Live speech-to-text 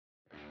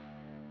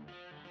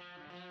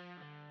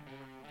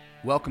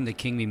Welcome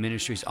to Me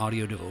Ministries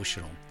audio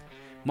devotional.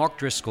 Mark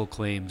Driscoll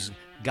claims,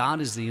 God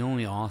is the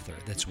only author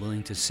that's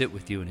willing to sit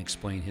with you and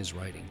explain his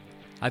writing.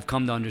 I've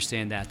come to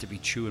understand that to be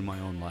true in my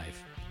own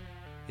life.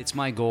 It's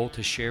my goal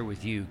to share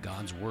with you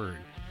God's word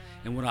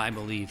and what I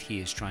believe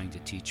he is trying to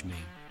teach me.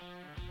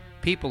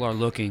 People are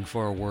looking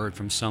for a word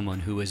from someone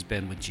who has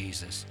been with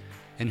Jesus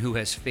and who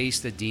has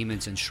faced the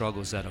demons and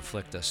struggles that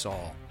afflict us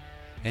all,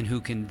 and who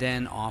can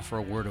then offer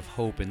a word of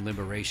hope and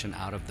liberation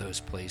out of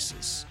those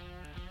places.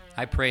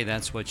 I pray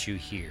that's what you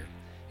hear,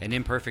 an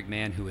imperfect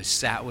man who has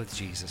sat with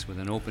Jesus with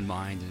an open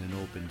mind and an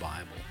open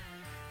Bible,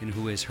 and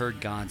who has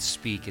heard God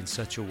speak in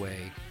such a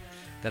way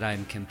that I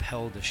am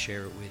compelled to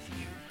share it with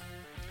you.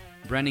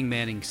 Brennan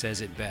Manning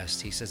says it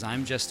best. He says,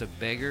 I'm just a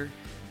beggar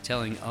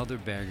telling other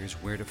beggars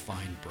where to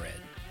find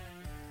bread.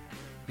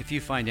 If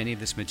you find any of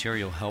this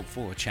material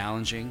helpful or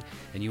challenging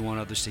and you want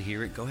others to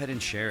hear it, go ahead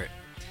and share it.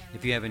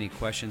 If you have any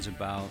questions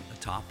about a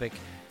topic,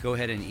 go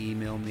ahead and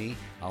email me.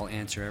 I'll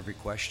answer every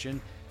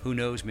question. Who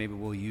knows, maybe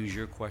we'll use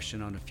your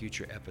question on a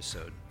future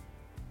episode.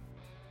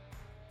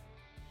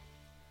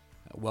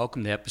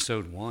 Welcome to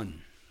episode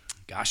 1.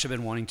 Gosh, I've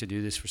been wanting to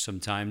do this for some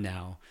time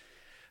now.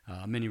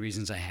 Many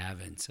reasons I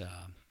haven't. A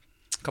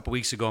couple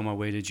weeks ago on my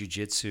way to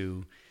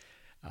jiu-jitsu,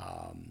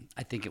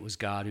 I think it was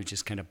God who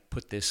just kind of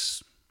put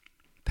this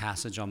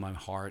passage on my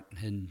heart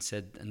and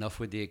said, enough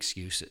with the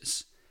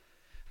excuses.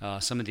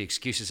 Some of the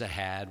excuses I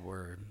had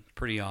were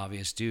pretty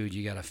obvious. Dude,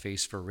 you got a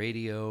face for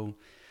radio.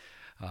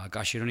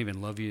 Gosh, you don't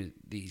even love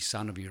the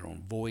sound of your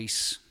own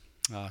voice.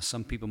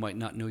 Some people might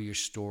not know your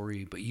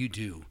story, but you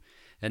do.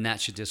 And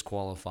that should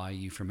disqualify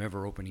you from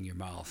ever opening your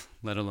mouth,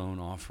 let alone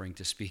offering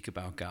to speak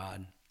about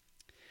God.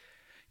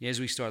 As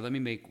we start, let me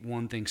make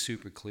one thing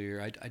super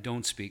clear. I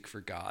don't speak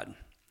for God.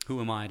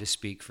 Who am I to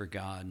speak for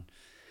God?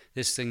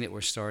 This thing that we're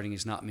starting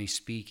is not me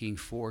speaking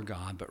for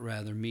God, but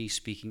rather me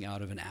speaking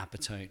out of an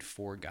appetite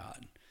for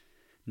God.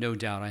 No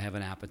doubt I have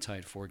an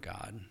appetite for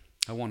God.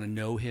 I want to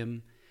know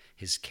him,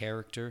 his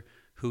character,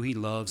 who he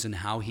loves and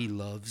how he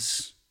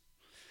loves,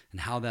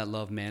 and how that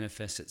love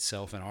manifests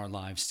itself in our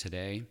lives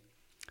today.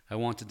 I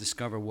want to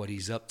discover what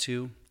he's up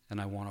to,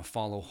 and I want to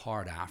follow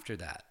hard after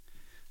that.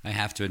 I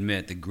have to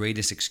admit, the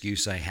greatest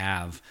excuse I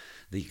have,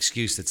 the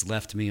excuse that's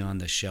left me on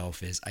the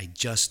shelf, is I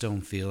just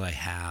don't feel I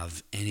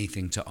have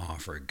anything to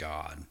offer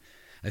God.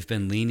 I've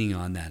been leaning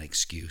on that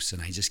excuse,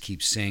 and I just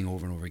keep saying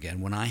over and over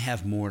again, when I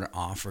have more to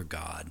offer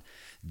God,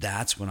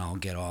 that's when I'll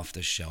get off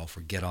the shelf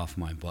or get off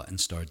my butt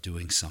and start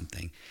doing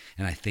something.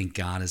 And I think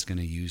God is going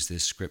to use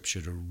this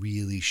scripture to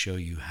really show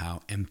you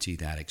how empty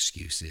that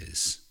excuse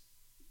is.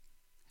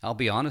 I'll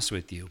be honest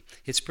with you.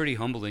 It's pretty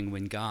humbling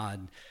when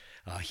God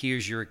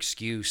hears your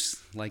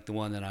excuse like the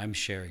one that I'm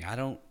sharing. I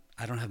don't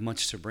have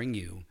much to bring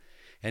you.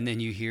 And then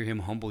you hear him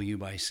humble you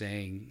by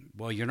saying,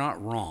 well, you're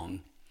not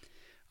wrong,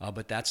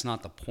 but that's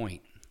not the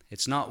point.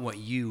 It's not what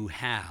you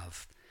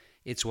have.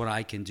 It's what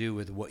I can do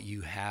with what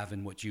you have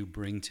and what you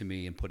bring to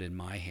me and put in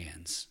my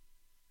hands.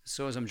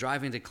 So as I'm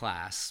driving to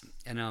class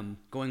and I'm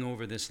going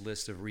over this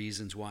list of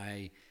reasons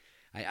why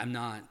I'm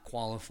not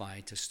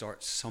qualified to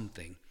start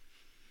something,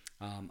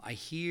 I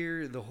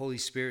hear the Holy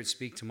Spirit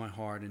speak to my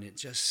heart, and he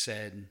just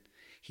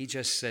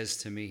says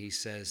to me, he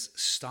says,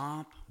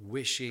 stop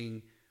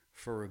wishing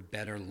for a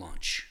better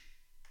lunch.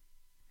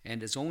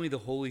 And as only the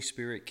Holy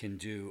Spirit can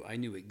do, I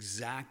knew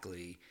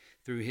exactly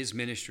through his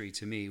ministry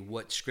to me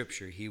what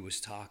scripture he was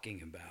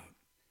talking about.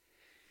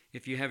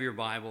 If you have your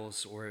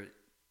Bibles, or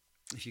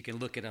if you can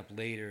look it up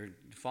later,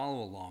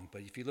 follow along.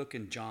 But if you look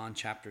in John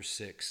chapter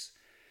 6,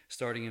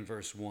 starting in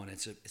verse 1,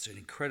 it's an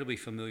incredibly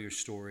familiar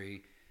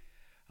story.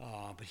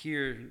 But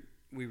here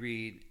we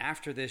read,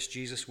 after this,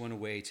 Jesus went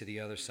away to the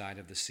other side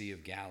of the Sea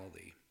of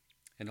Galilee,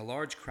 and a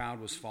large crowd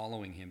was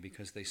following him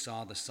because they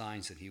saw the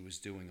signs that he was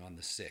doing on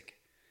the sick.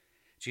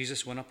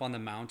 Jesus went up on the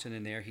mountain,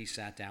 and there he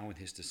sat down with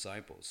his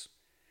disciples.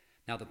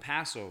 Now the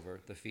Passover,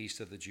 the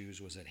feast of the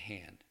Jews, was at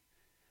hand.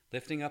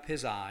 Lifting up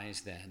his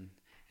eyes then,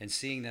 and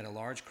seeing that a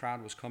large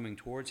crowd was coming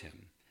towards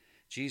him,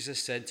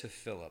 Jesus said to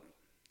Philip,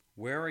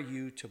 where are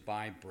you to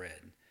buy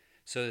bread,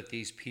 so that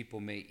these people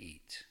may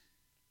eat?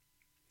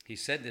 He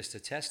said this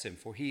to test him,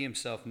 for he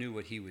himself knew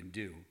what he would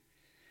do.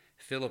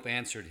 Philip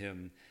answered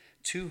him,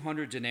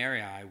 200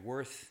 denarii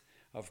worth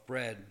of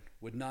bread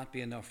would not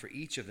be enough for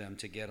each of them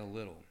to get a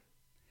little.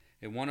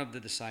 And one of the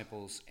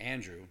disciples,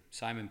 Andrew,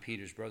 Simon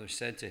Peter's brother,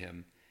 said to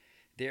him,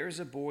 there is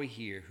a boy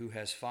here who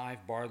has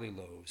 5 barley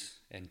loaves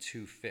and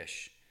 2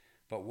 fish,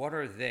 but what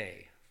are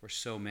they for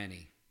so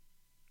many?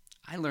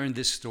 I learned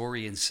this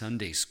story in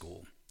Sunday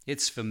school.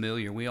 It's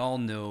familiar. We all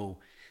know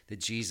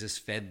that Jesus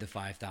fed the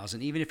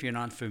 5,000. Even if you're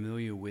not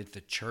familiar with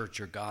the church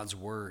or God's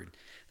word,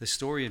 the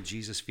story of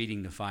Jesus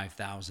feeding the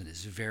 5,000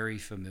 is very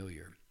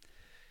familiar.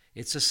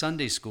 It's a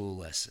Sunday school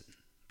lesson.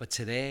 But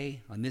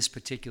today, on this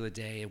particular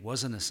day, it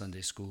wasn't a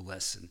Sunday school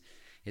lesson.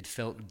 It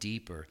felt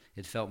deeper.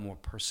 It felt more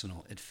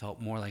personal. It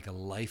felt more like a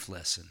life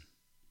lesson.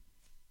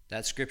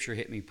 That scripture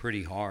hit me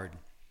pretty hard.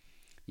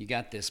 You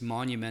got this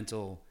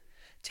monumental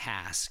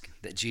task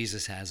that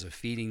Jesus has of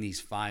feeding these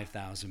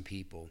 5,000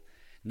 people,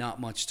 not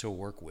much to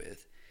work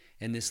with.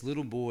 And this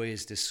little boy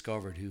is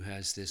discovered who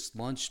has this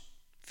lunch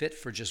fit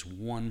for just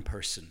one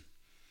person.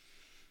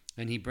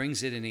 And he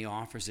brings it and he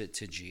offers it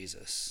to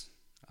Jesus.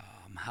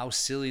 How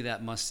silly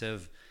that must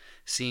have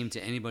seemed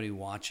to anybody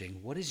watching.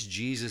 What is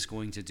Jesus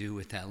going to do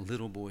with that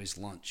little boy's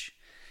lunch?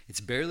 It's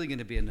barely going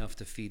to be enough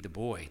to feed the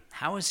boy.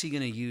 How is he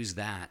going to use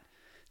that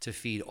to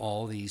feed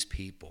all these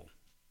people?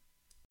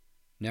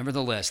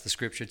 Nevertheless, the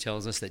scripture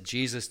tells us that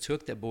Jesus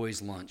took that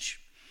boy's lunch,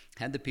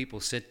 had the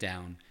people sit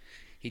down.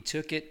 He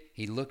took it,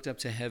 he looked up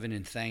to heaven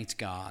and thanked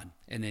God,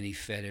 and then he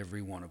fed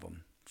every one of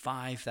them.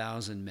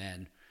 5,000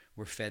 men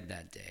were fed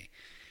that day.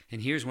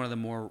 And here's one of the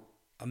more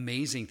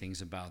amazing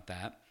things about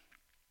that.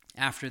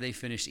 After they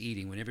finished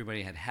eating, when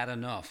everybody had had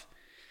enough,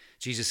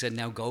 Jesus said,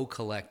 now go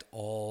collect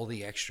all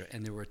the extra.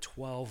 And there were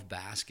 12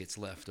 baskets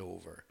left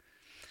over.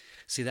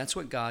 See, that's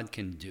what God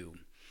can do.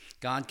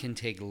 God can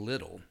take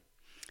little.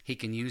 He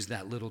can use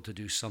that little to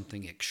do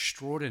something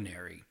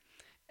extraordinary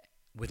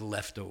with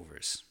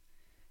leftovers.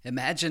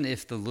 Imagine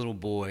if the little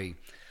boy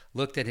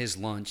looked at his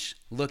lunch,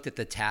 looked at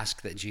the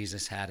task that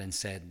Jesus had and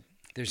said,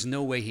 there's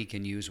no way he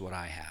can use what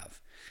I have.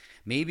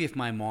 Maybe if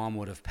my mom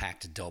would have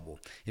packed double,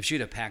 if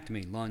she'd have packed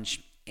me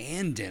lunch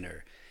and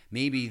dinner,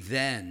 maybe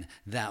then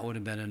that would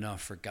have been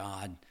enough for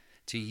God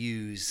to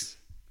use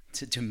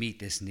to meet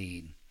this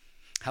need.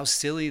 How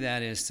silly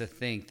that is to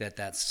think that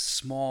that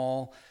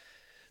small,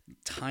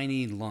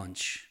 tiny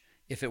lunch,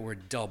 if it were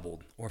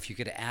doubled, or if you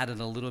could have added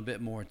a little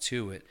bit more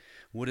to it,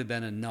 would have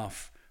been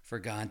enough for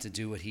God to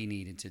do what he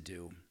needed to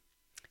do.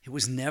 It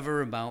was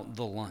never about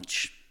the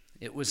lunch.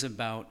 It was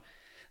about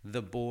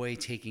the boy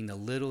taking the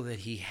little that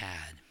he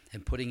had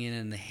and putting it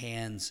in the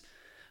hands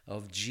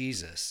of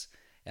Jesus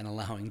and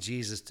allowing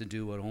Jesus to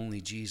do what only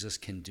Jesus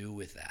can do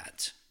with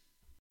that.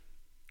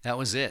 That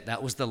was it.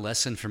 That was the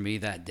lesson for me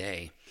that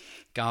day.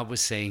 God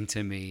was saying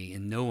to me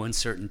in no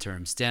uncertain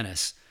terms,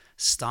 Dennis,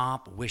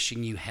 stop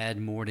wishing you had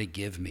more to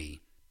give me,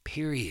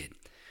 period.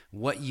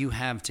 What you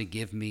have to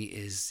give me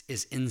is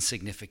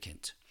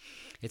insignificant.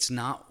 It's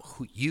not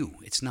you.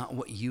 It's not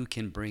what you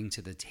can bring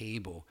to the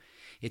table.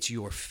 It's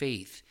your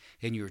faith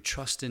and your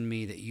trust in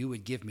me that you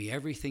would give me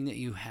everything that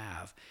you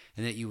have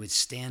and that you would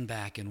stand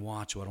back and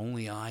watch what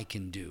only I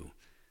can do.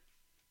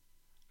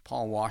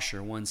 Paul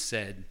Washer once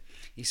said,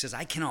 he says,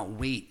 I cannot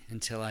wait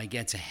until I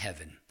get to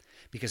heaven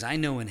because I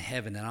know in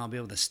heaven that I'll be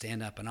able to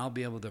stand up and I'll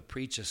be able to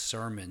preach a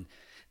sermon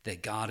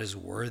that God is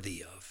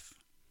worthy of.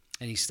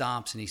 And he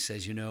stops and he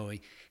says,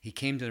 he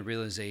came to the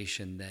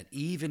realization that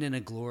even in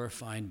a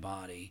glorified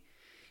body,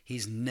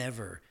 he's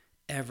never,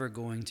 ever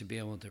going to be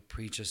able to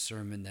preach a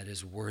sermon that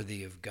is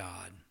worthy of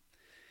God.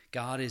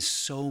 God is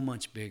so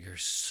much bigger,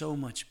 so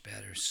much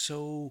better,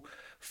 so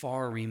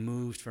far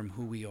removed from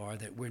who we are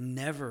that we're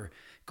never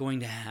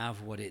going to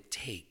have what it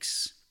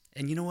takes.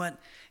 And you know what?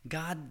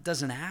 God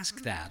doesn't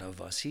ask that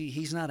of us.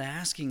 He's not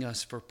asking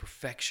us for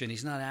perfection.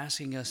 He's not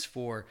asking us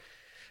for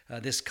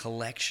this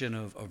collection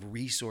of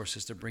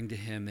resources to bring to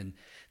him and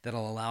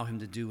that'll allow him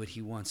to do what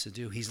he wants to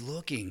do. He's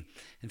looking.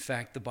 In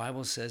fact, the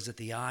Bible says that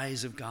the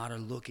eyes of God are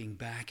looking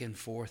back and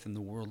forth in the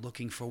world,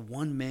 looking for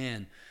one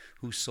man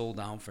who sold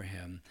out for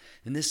him.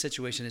 In this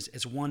situation,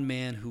 it's one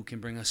man who can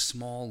bring a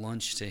small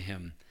lunch to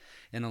him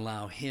and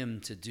allow him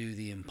to do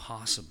the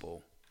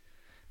impossible.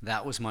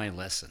 That was my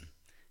lesson.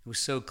 It was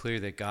so clear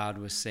that God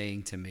was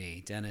saying to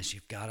me, Dennis,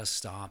 you've got to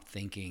stop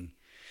thinking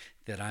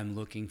that I'm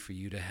looking for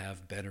you to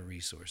have better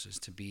resources,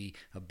 to be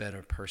a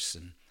better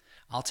person.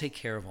 I'll take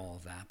care of all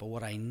of that. But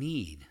what I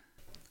need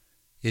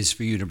is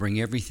for you to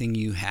bring everything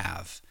you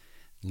have,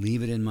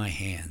 leave it in my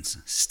hands,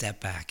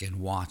 step back and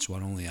watch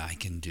what only I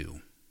can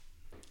do.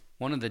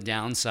 One of the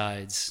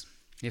downsides,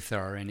 if there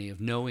are any, of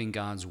knowing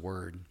God's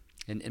word,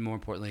 and more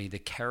importantly, the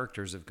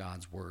characters of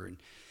God's word,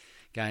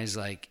 guys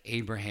like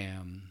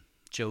Abraham,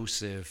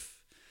 Joseph,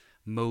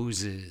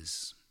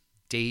 Moses,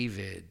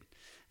 David,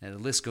 and the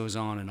list goes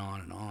on and on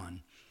and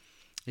on,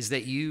 is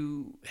that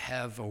you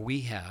have, or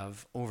we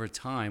have, over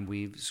time,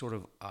 we've sort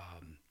of,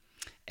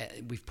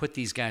 we've put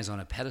these guys on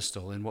a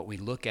pedestal, and what we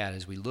look at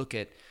is we look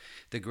at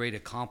the great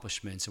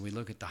accomplishments and we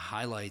look at the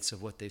highlights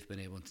of what they've been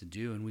able to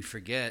do, and we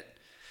forget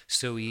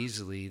so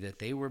easily that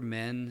they were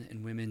men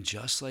and women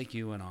just like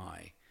you and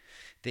I.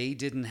 They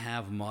didn't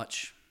have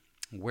much.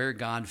 Where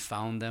God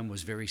found them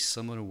was very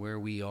similar to where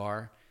we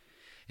are,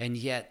 and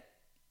yet,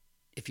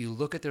 if you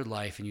look at their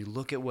life and you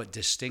look at what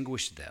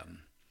distinguished them,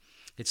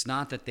 it's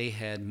not that they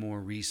had more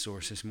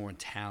resources, more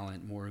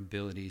talent, more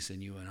abilities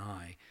than you and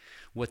I.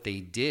 What they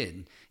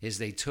did is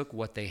they took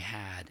what they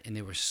had and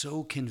they were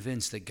so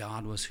convinced that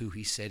God was who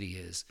he said he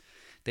is,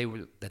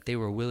 that they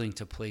were willing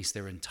to place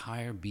their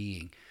entire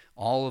being,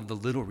 all of the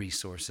little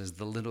resources,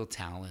 the little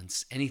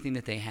talents, anything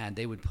that they had,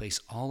 they would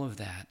place all of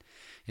that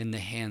in the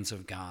hands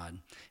of God.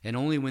 And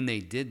only when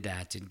they did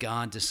that did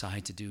God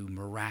decide to do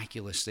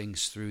miraculous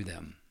things through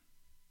them.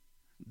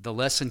 The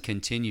lesson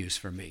continues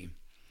for me.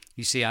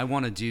 You see, I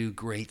want to do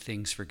great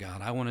things for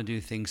God. I want to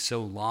do things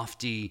so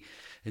lofty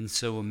and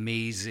so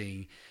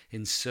amazing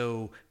and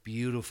so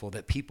beautiful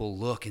that people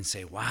look and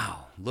say,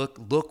 wow,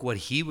 look what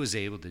he was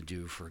able to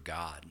do for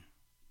God.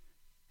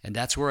 And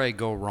that's where I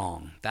go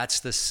wrong. That's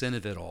the sin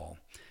of it all.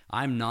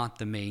 I'm not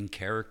the main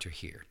character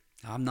here.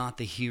 I'm not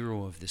the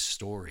hero of this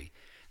story.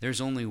 There's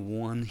only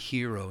one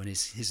hero, and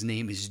his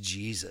name is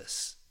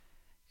Jesus.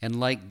 And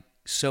like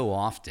so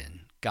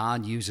often,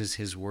 God uses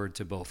his word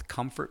to both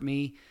comfort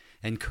me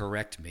and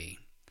correct me.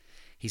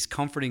 He's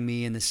comforting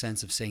me in the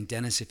sense of saying,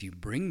 Dennis, if you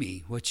bring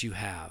me what you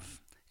have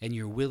and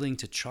you're willing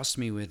to trust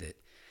me with it,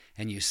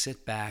 and you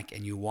sit back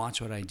and you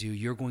watch what I do,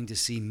 you're going to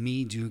see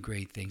me do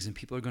great things. And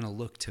people are going to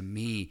look to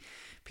me.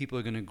 People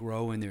are going to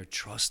grow in their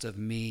trust of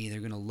me. They're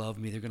going to love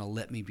me. They're going to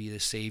let me be the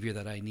Savior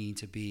that I need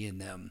to be in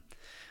them.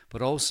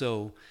 But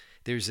also,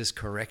 there's this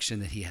correction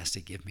that he has to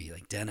give me.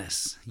 Like,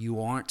 Dennis,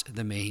 you aren't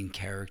the main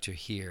character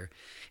here.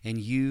 And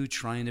you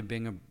trying to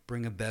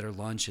bring a better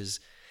lunch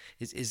is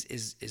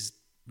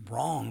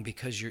wrong,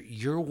 because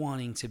you're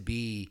wanting to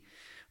be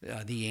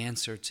the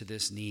answer to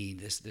this need,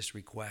 this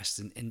request.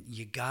 And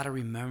you got to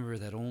remember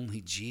that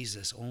only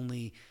Jesus,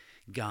 only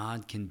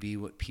God can be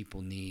what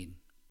people need.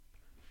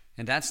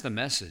 And that's the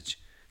message.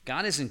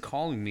 God isn't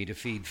calling me to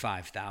feed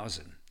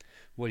 5,000.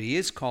 What he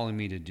is calling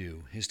me to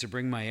do is to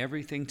bring my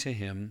everything to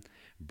him,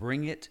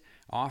 bring it,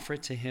 offer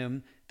it to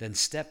him, then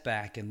step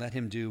back and let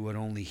him do what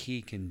only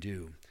he can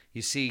do.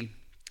 You see,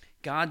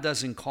 God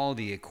doesn't call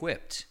the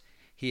equipped.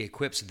 He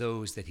equips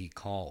those that he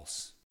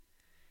calls.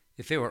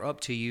 If it were up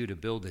to you to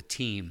build a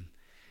team,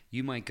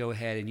 you might go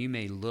ahead and you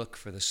may look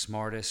for the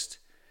smartest,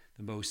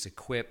 the most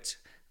equipped,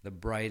 the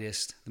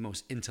brightest, the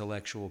most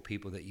intellectual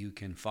people that you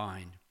can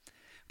find.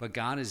 But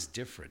God is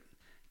different.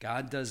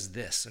 God does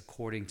this,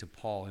 according to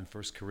Paul in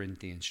 1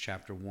 Corinthians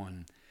chapter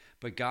 1.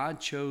 But God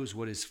chose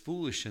what is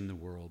foolish in the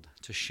world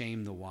to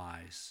shame the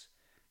wise.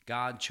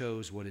 God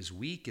chose what is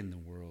weak in the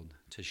world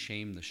to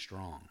shame the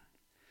strong.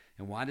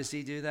 And why does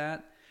he do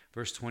that?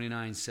 Verse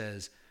 29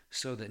 says,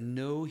 so that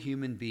no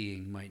human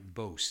being might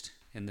boast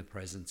in the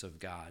presence of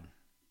God.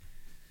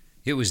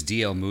 It was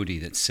D.L. Moody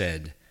that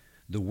said,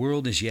 the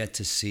world is yet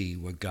to see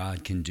what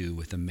God can do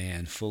with a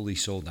man fully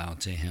sold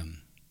out to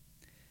him.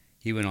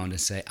 He went on to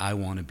say, I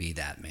want to be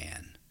that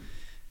man.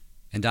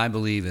 And I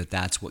believe that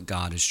that's what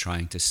God is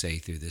trying to say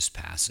through this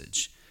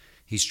passage.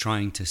 He's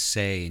trying to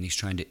say, and he's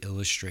trying to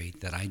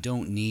illustrate that I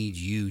don't need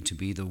you to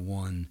be the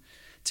one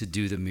to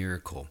do the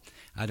miracle.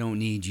 I don't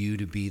need you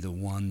to be the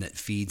one that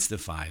feeds the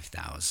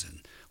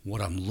 5,000.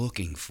 What I'm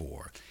looking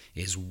for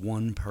is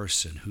one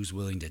person who's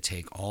willing to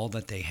take all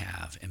that they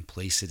have and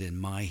place it in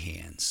my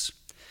hands.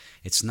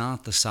 It's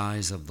not the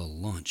size of the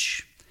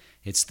lunch.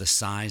 It's the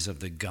size of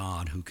the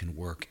God who can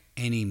work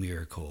any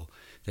miracle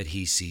that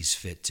he sees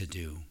fit to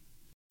do.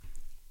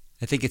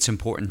 I think it's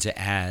important to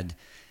add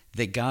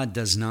that God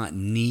does not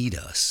need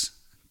us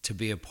to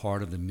be a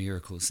part of the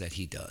miracles that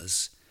he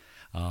does.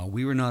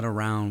 We were not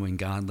around when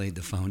God laid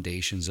the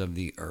foundations of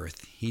the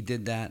earth. He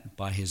did that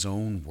by his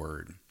own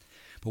word.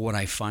 But what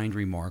I find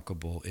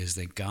remarkable is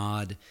that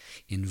God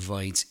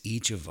invites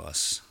each of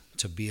us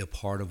to be a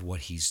part of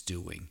what he's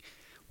doing.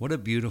 What a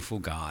beautiful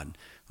God.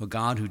 A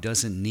God who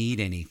doesn't need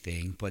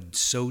anything, but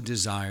so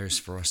desires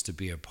for us to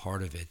be a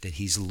part of it, that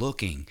he's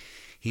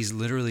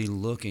literally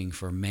looking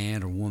for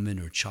man or woman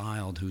or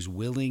child who's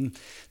willing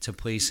to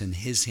place in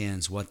his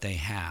hands what they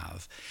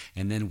have,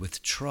 and then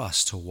with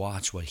trust to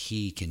watch what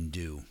he can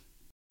do.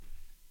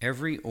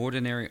 Every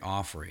ordinary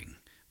offering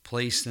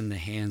placed in the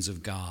hands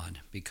of God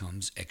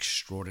becomes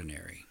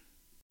extraordinary.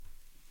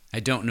 I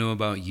don't know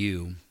about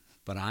you,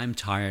 but I'm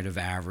tired of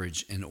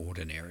average and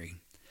ordinary.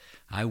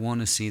 I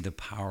want to see the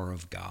power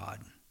of God.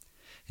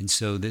 And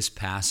so this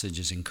passage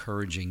is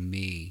encouraging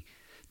me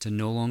to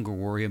no longer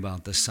worry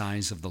about the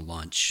size of the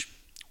lunch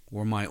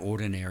or my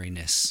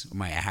ordinariness or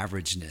my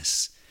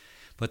averageness,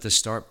 but to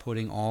start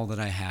putting all that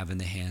I have in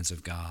the hands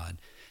of God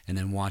and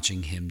then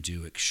watching him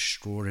do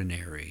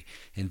extraordinary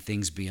and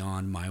things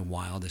beyond my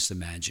wildest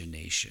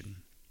imagination.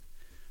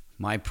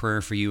 My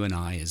prayer for you and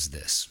I is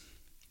this.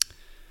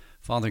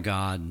 Father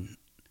God,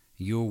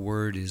 your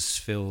word is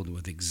filled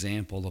with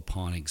example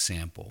upon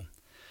example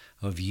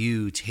of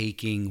you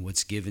taking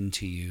what's given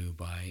to you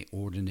by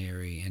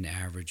ordinary and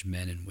average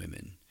men and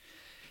women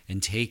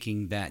and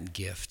taking that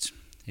gift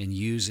and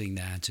using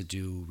that to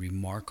do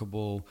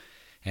remarkable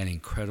and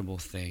incredible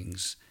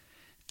things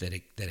that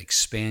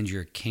expand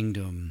your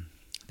kingdom,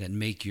 that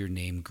make your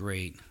name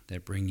great,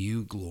 that bring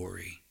you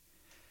glory.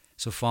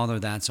 So, Father,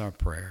 that's our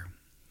prayer,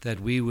 that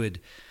we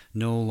would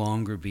no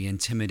longer be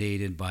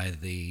intimidated by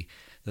the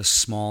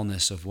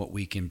smallness of what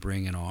we can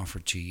bring and offer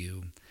to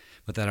you,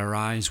 but that our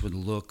eyes would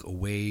look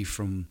away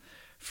from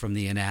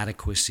the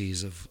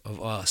inadequacies of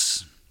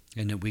us,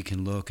 and that we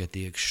can look at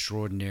the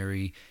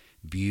extraordinary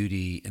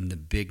beauty and the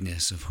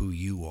bigness of who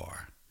you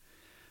are.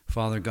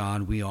 Father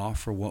God, we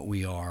offer what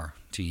we are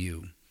to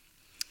you.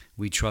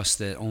 We trust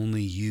that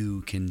only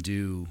you can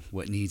do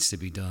what needs to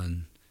be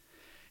done.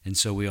 And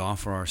so we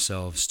offer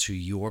ourselves to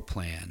your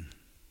plan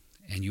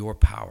and your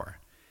power.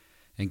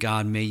 And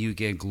God, may you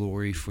get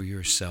glory for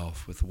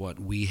yourself with what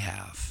we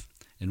have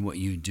and what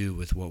you do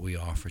with what we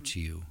offer to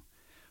you.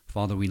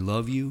 Father, we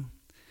love you,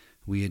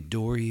 we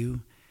adore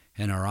you,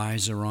 and our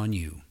eyes are on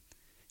you.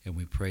 And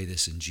we pray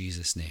this in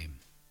Jesus' name.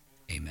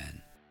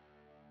 Amen.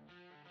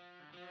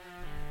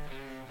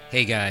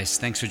 Hey guys,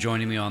 thanks for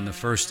joining me on the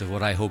first of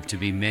what I hope to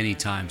be many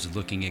times of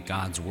looking at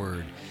God's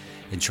Word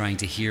and trying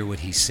to hear what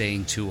He's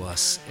saying to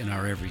us in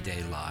our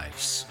everyday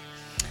lives.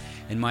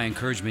 And my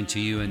encouragement to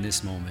you in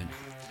this moment,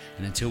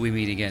 and until we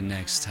meet again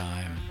next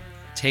time,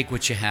 take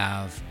what you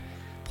have,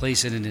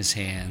 place it in His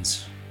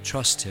hands,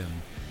 trust Him,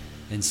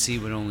 and see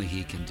what only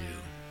He can do.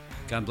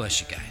 God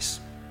bless you guys.